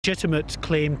Legitimate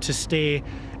claim to stay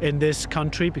in this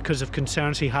country because of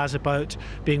concerns he has about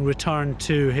being returned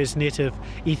to his native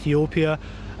Ethiopia,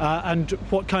 and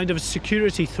what kind of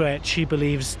security threat she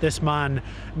believes this man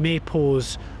may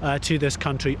pose to this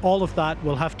country. All of that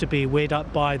will have to be weighed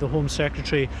up by the Home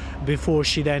Secretary before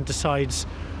she then decides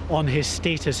on his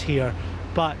status here.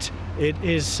 But it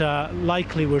is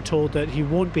likely, we're told, that he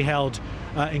won't be held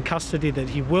in custody, that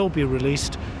he will be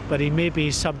released, but he may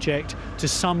be subject to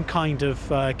some kind of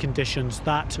conditions.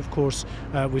 That, of course,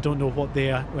 we don't know what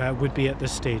they would be at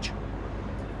this stage.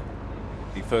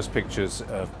 The first pictures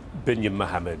of Binyam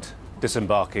Mohamed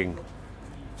disembarking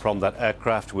from that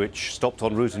aircraft which stopped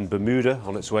en route in Bermuda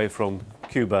on its way from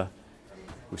Cuba.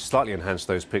 We've slightly enhanced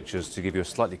those pictures to give you a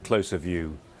slightly closer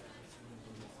view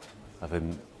of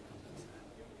him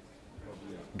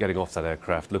getting off that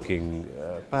aircraft, looking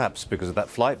perhaps because of that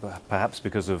flight, but perhaps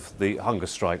because of the hunger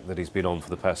strike that he's been on for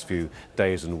the past few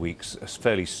days and weeks. A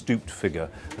fairly stooped figure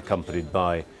accompanied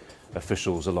by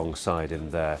officials alongside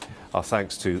him there. Our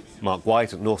thanks to Mark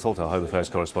White at Northolt, our Home Affairs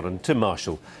correspondent, and Tim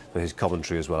Marshall for his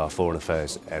commentary as well, our Foreign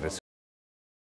Affairs editor.